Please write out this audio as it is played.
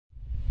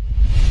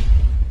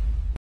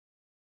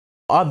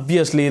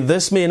Obviously,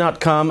 this may not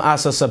come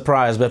as a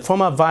surprise, but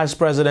former Vice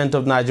President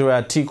of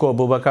Nigeria, Atiku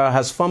Abubakar,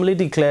 has formally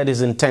declared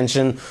his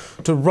intention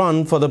to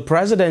run for the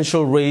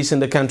presidential race in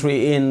the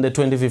country in the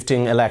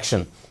 2015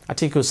 election.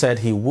 Atiku said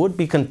he would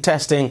be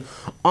contesting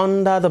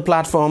under the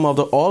platform of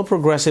the All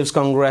Progressives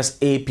Congress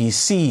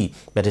APC,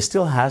 but he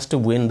still has to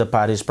win the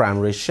party's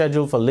primary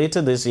scheduled for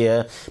later this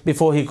year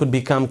before he could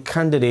become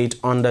candidate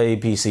under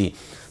APC.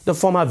 The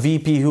former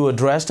VP, who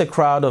addressed a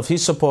crowd of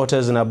his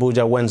supporters in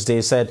Abuja Wednesday,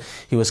 said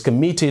he was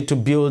committed to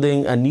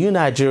building a new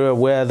Nigeria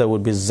where there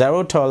would be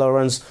zero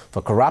tolerance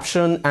for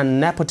corruption and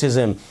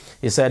nepotism.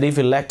 He said if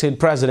elected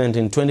president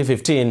in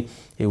 2015,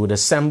 he would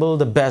assemble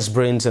the best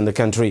brains in the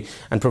country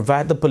and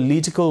provide the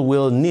political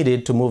will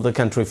needed to move the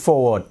country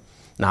forward.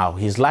 Now,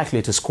 he's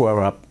likely to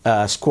square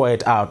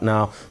it out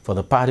now for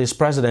the party's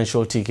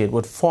presidential ticket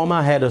with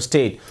former head of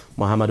state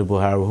Muhammadu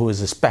Buhari, who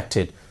is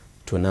expected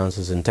to announce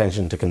his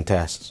intention to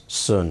contest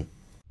soon.